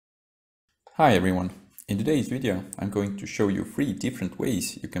Hi everyone! In today's video I'm going to show you 3 different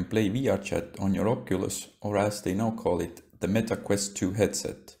ways you can play VRChat on your Oculus, or as they now call it, the Meta Quest 2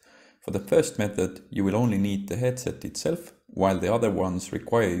 headset. For the first method you will only need the headset itself, while the other ones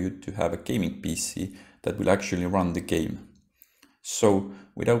require you to have a gaming PC that will actually run the game. So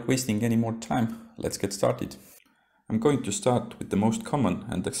without wasting any more time, let's get started. I'm going to start with the most common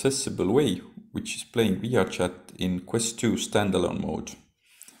and accessible way, which is playing VRChat in Quest 2 standalone mode.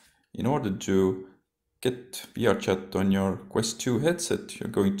 In order to get VRChat on your Quest 2 headset, you're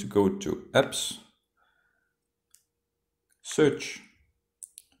going to go to Apps, Search,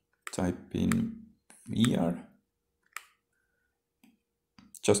 type in VR,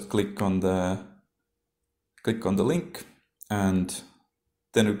 just click on the link and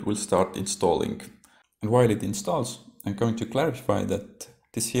then it will start installing. And while it installs, I'm going to clarify that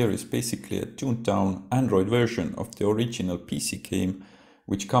this here is basically a tuned down Android version of the original PC game,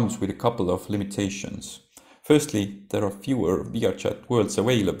 which comes with a couple of limitations. Firstly, there are fewer VRChat worlds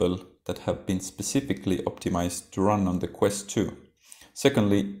available that have been specifically optimized to run on the Quest 2.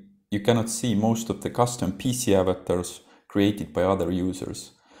 Secondly, you cannot see most of the custom PC avatars created by other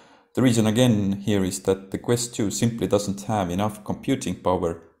users. The reason again here is that the Quest 2 simply doesn't have enough computing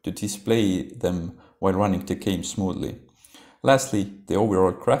power to display them while running the game smoothly. Lastly, the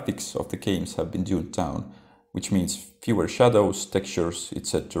overall graphics of the games have been tuned down, which means fewer shadows, textures,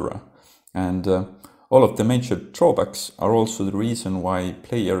 etc. And all of the major drawbacks are also the reason why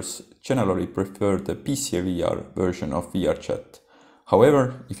players generally prefer the PC VR version of VRChat.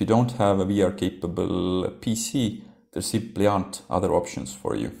 However, if you don't have a VR-capable PC, there simply aren't other options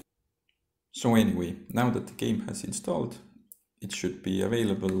for you. So anyway, now that the game has installed, it should be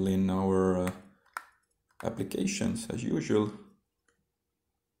available in our applications as usual.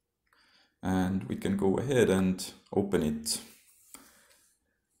 And we can go ahead and open it.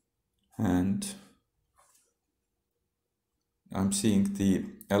 And I'm seeing the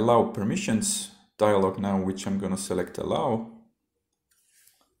allow permissions dialog now, which I'm going to select allow.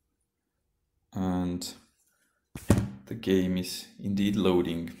 And the game is indeed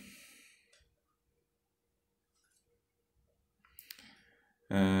loading.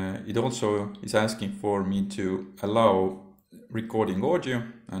 It also is asking for me to allow recording audio,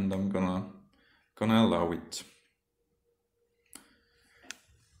 and I'm gonna allow it.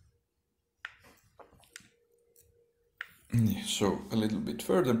 So a little bit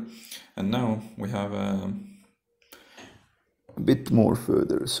further, and now we have a bit more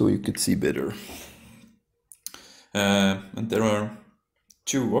further so you could see better. And there are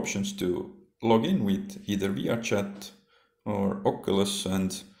 2 options to log in with, either VRChat or Oculus,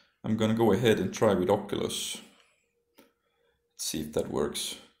 and I'm gonna go ahead and try with Oculus. Let's see if that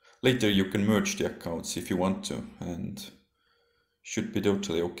works. Later you can merge the accounts if you want to, and should be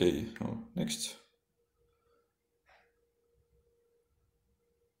totally okay. Oh, next.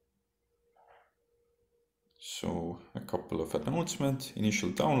 So a couple of announcements,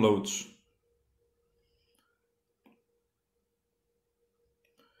 initial downloads,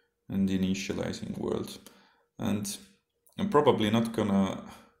 and initializing world. And I'm probably not gonna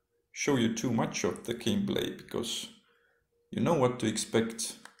show you too much of the gameplay because you know what to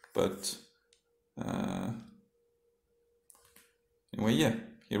expect, but anyway, yeah,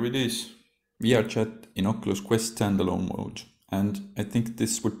 here it is. VRChat in Oculus Quest standalone mode. And I think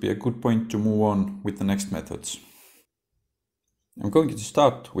this would be a good point to move on with the next methods. I'm going to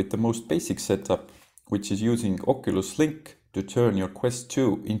start with the most basic setup, which is using Oculus Link to turn your Quest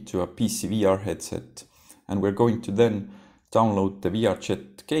 2 into a PC VR headset. And we're going to then download the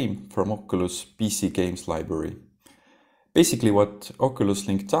VRChat game from Oculus PC Games library. Basically what Oculus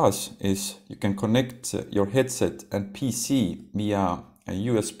Link does is you can connect your headset and PC via a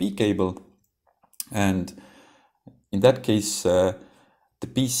USB cable, and in that case the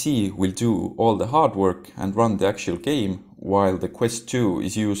PC will do all the hard work and run the actual game, while the Quest 2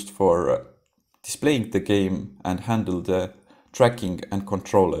 is used for displaying the game and handle the tracking and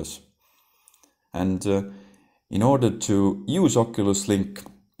controllers. And in order to use Oculus Link,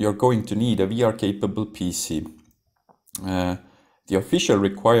 you're going to need a VR-capable PC. The official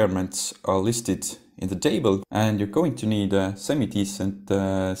requirements are listed in the table, and you're going to need a semi-decent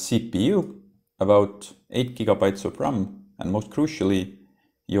CPU, about 8 GB of RAM, and most crucially,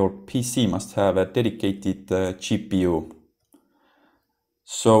 your PC must have a dedicated GPU.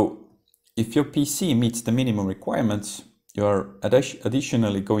 So if your PC meets the minimum requirements, you are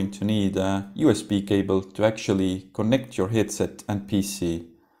additionally going to need a USB cable to actually connect your headset and PC.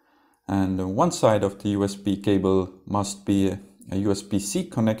 And one side of the USB cable must be a USB-C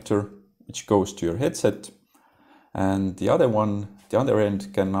connector, which goes to your headset, and the other one the other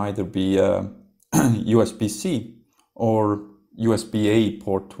end can either be USB-C or USB-A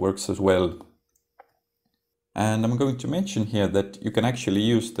port works as well. And I'm going to mention here that you can actually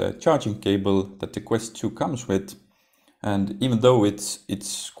use the charging cable that the Quest 2 comes with. And even though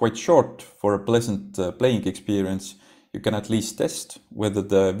it's quite short for a pleasant playing experience, you can at least test whether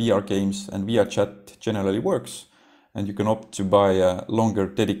the VR games and VRChat generally works. And you can opt to buy a longer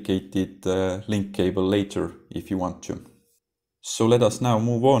dedicated link cable later if you want to. So let us now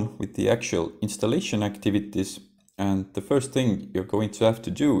move on with the actual installation activities. And the first thing you're going to have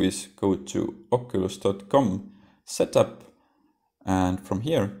to do is go to oculus.com setup. And from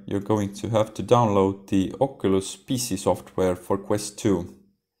here, you're going to have to download the Oculus PC software for Quest 2.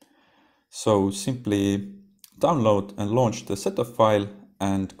 So simply download and launch the setup file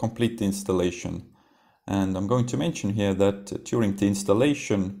and complete the installation. And I'm going to mention here that during the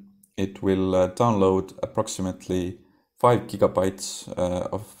installation, it will download approximately 5 gigabytes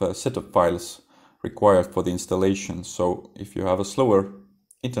of setup files required for the installation. So if you have a slower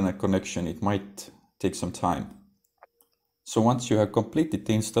internet connection, it might take some time. So once you have completed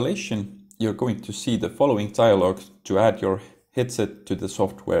the installation, you're going to see the following dialog to add your headset to the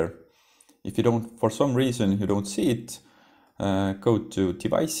software. If you don't, for some reason you don't see it, go to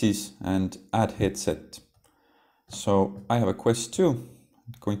Devices and Add Headset. So I have a Quest 2, I'm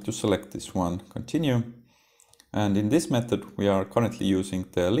going to select this one, Continue. And in this method we are currently using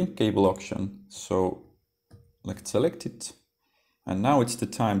the link cable option. So let's select it. And now it's the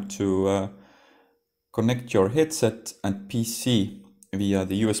time to connect your headset and PC via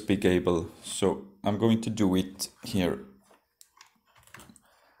the USB cable. So I'm going to do it here.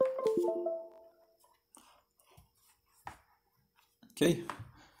 Okay,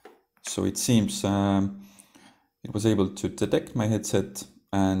 so it seems it was able to detect my headset,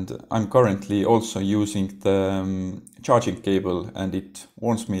 and I'm currently also using the charging cable, and it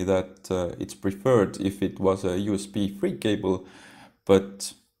warns me that it's preferred if it was a USB-free cable,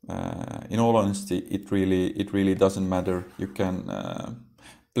 but in all honesty, it really doesn't matter. You can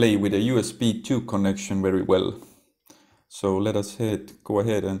play with a USB 2 connection very well. So let us go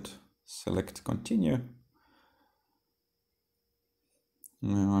ahead and select Continue.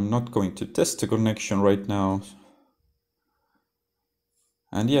 Now, I'm not going to test the connection right now.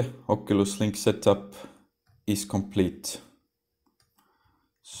 And yeah, Oculus Link setup is complete.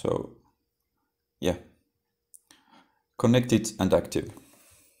 So yeah, connected and active.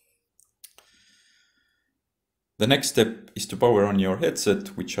 The next step is to power on your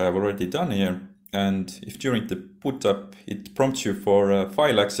headset, which I have already done here. And if during the boot up it prompts you for a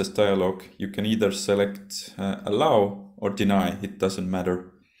file access dialog, you can either select allow or deny, it doesn't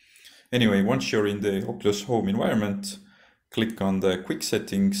matter. Anyway, once you're in the Oculus home environment, click on the quick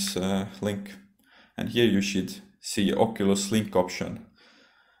settings link, and here you should see Oculus Link option.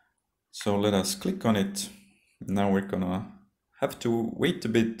 So let us click on it. Now we're gonna have to wait a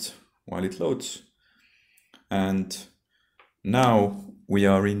bit while it loads. And now we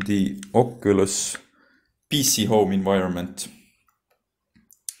are in the Oculus PC home environment.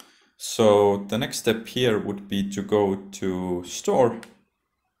 So the next step here would be to go to Store,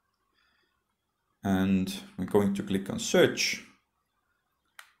 and we're going to click on Search,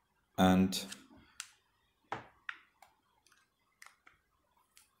 and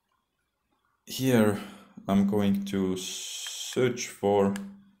here I'm going to search for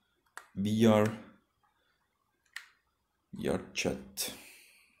VRChat.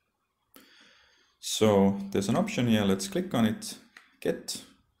 So there's an option here, let's click on it, Get.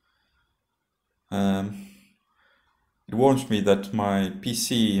 It warns me that my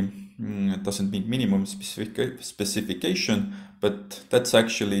PC doesn't meet minimum specification, but that's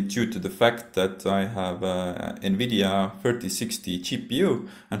actually due to the fact that I have a NVIDIA 3060 GPU,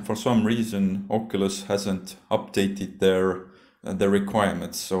 and for some reason Oculus hasn't updated their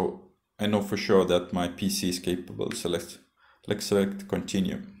requirements. So I know for sure that my PC is capable. Let's select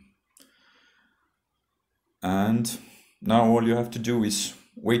Continue. And now all you have to do is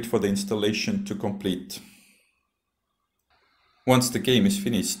wait for the installation to complete. Once the game is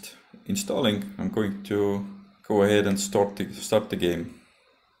finished installing, I'm going to go ahead and start the game.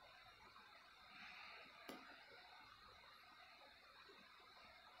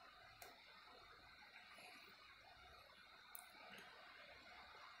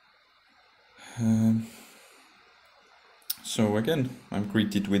 So again, I'm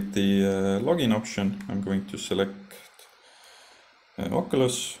greeted with the login option. I'm going to select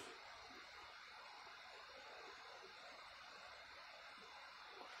Oculus.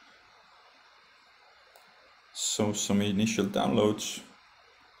 So some initial downloads.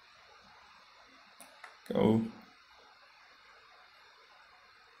 Go.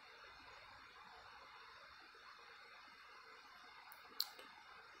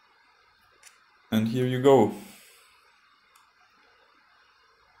 And here you go.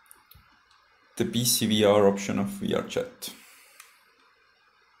 The PC VR option of VRChat.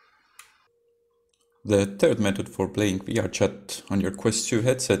 The third method for playing VRChat on your Quest 2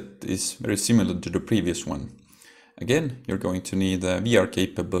 headset is very similar to the previous one. Again, you're going to need a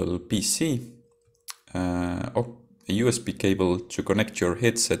VR-capable PC, a USB cable to connect your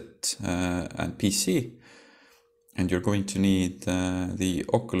headset and PC, and you're going to need the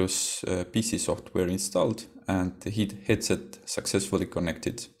Oculus PC software installed and the headset successfully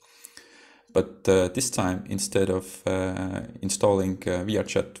connected. But this time, instead of installing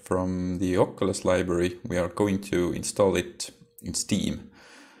VRChat from the Oculus library, we are going to install it in Steam.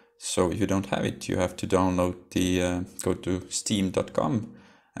 So if you don't have it, you have to download go to steam.com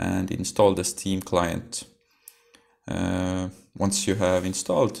and install the Steam client. Once you have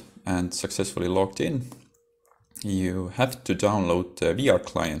installed and successfully logged in, you have to download the VR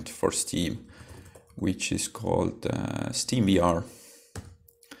client for Steam, which is called Steam VR.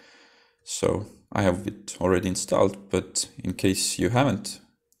 So I have it already installed, but in case you haven't,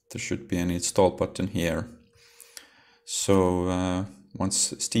 there should be an install button here. So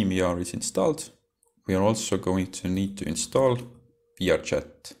once Steam VR is installed, we are also going to need to install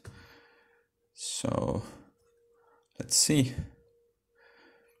VRChat. So let's see.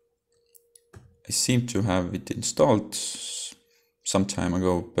 I seem to have it installed some time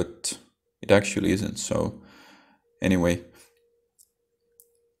ago, but it actually isn't. So anyway,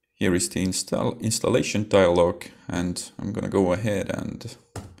 here is the installation dialog, and I'm gonna go ahead and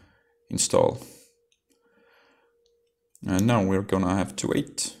install. And now we're gonna have to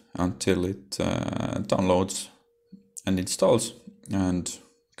wait until it downloads and installs, and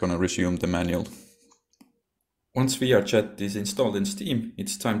gonna resume the manual. Once VRChat is installed in Steam,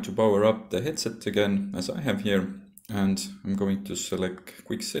 it's time to power up the headset again, as I have here, and I'm going to select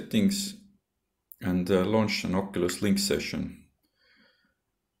Quick Settings and launch an Oculus Link session.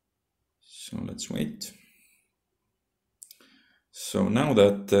 So let's wait. So now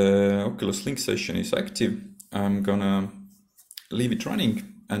that the Oculus Link session is active, I'm gonna leave it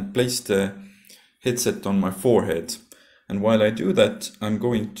running and place the headset on my forehead. And while I do that, I'm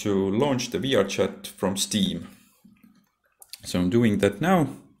going to launch the VRChat from Steam. So I'm doing that now.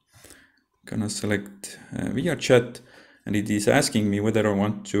 I'm gonna select VRChat, and it is asking me whether I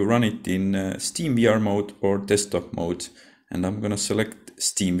want to run it in Steam VR mode or desktop mode. And I'm gonna select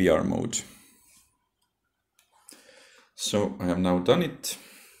Steam VR mode. So I have now done it,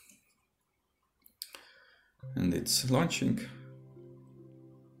 and it's launching.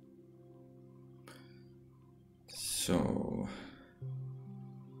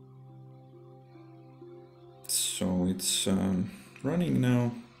 So it's running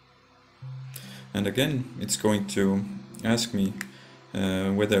now, and again it's going to ask me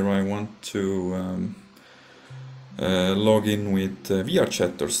whether I want to log in with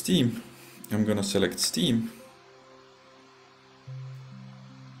VRChat or Steam. I'm gonna select Steam.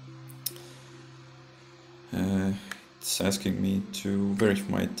 It's asking me to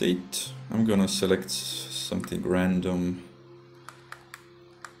verify my date. I'm gonna select something random.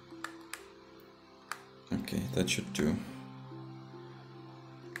 Okay, that should do.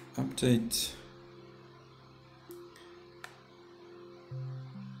 Update.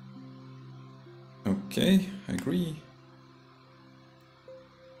 Okay, I agree.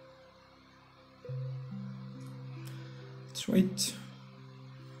 Let's wait.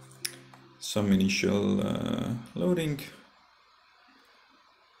 Some initial loading.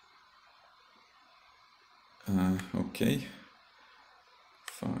 Okay.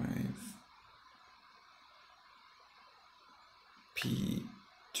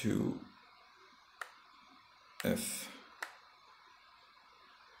 5P2F.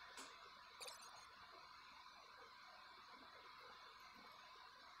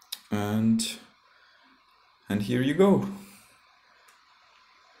 And here you go.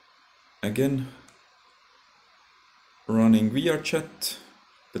 Again, running VRChat,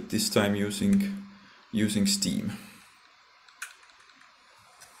 but this time using Steam.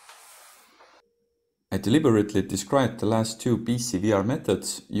 I deliberately described the last two PC VR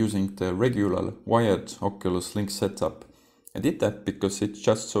methods using the regular wired Oculus Link setup. I did that because it's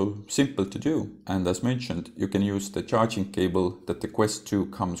just so simple to do, and as mentioned, you can use the charging cable that the Quest 2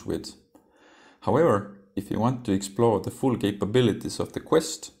 comes with. However, if you want to explore the full capabilities of the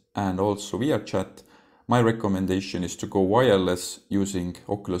Quest and also VRChat, my recommendation is to go wireless using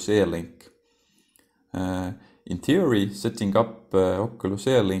Oculus AIRLINK. In theory, setting up Oculus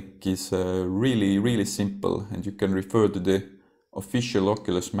AIRLINK is really simple, and you can refer to the official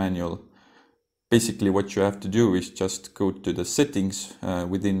Oculus manual. Basically what you have to do is just go to the settings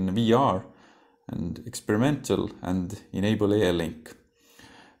within VR and experimental and enable AIRLINK.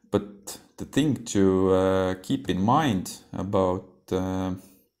 But the thing to keep in mind about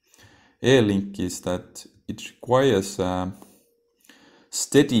AIRLINK is that it requires a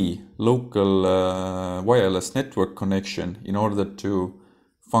steady local wireless network connection in order to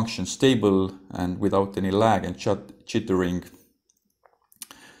function stable and without any lag and jittering.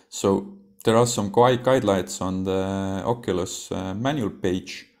 So there are some guidelines on the Oculus manual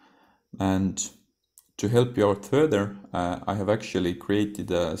page, and to help you out further, I have actually created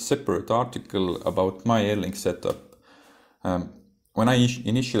a separate article about my AIRLINK setup. When I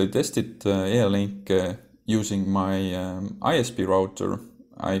initially tested AIRLINK using my ISP router,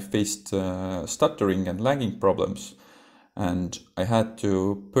 I faced stuttering and lagging problems, and I had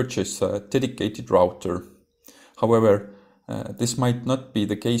to purchase a dedicated router. However, this might not be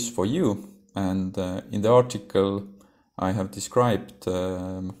the case for you, and in the article I have described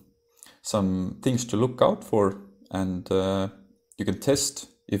some things to look out for, and you can test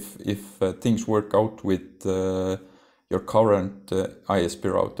if things work out with your current ISP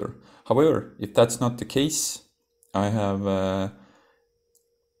router. However, if that's not the case, I have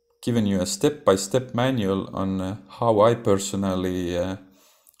given you a step-by-step manual on how I personally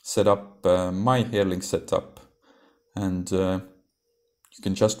set up my AIRLINK setup, and you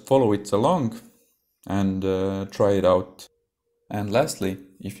can just follow it along and try it out. And lastly,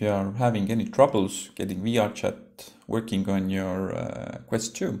 if you are having any troubles getting VRChat working on your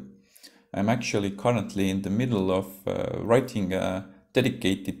Quest 2, I'm actually currently in the middle of writing a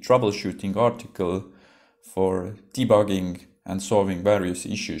dedicated troubleshooting article for debugging and solving various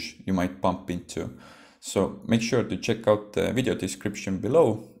issues you might bump into. So make sure to check out the video description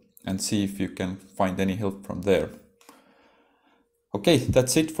below and see if you can find any help from there. Okay,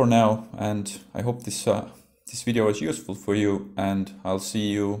 that's it for now, and I hope this video was useful for you, and I'll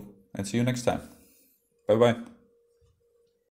see you next time. Bye bye.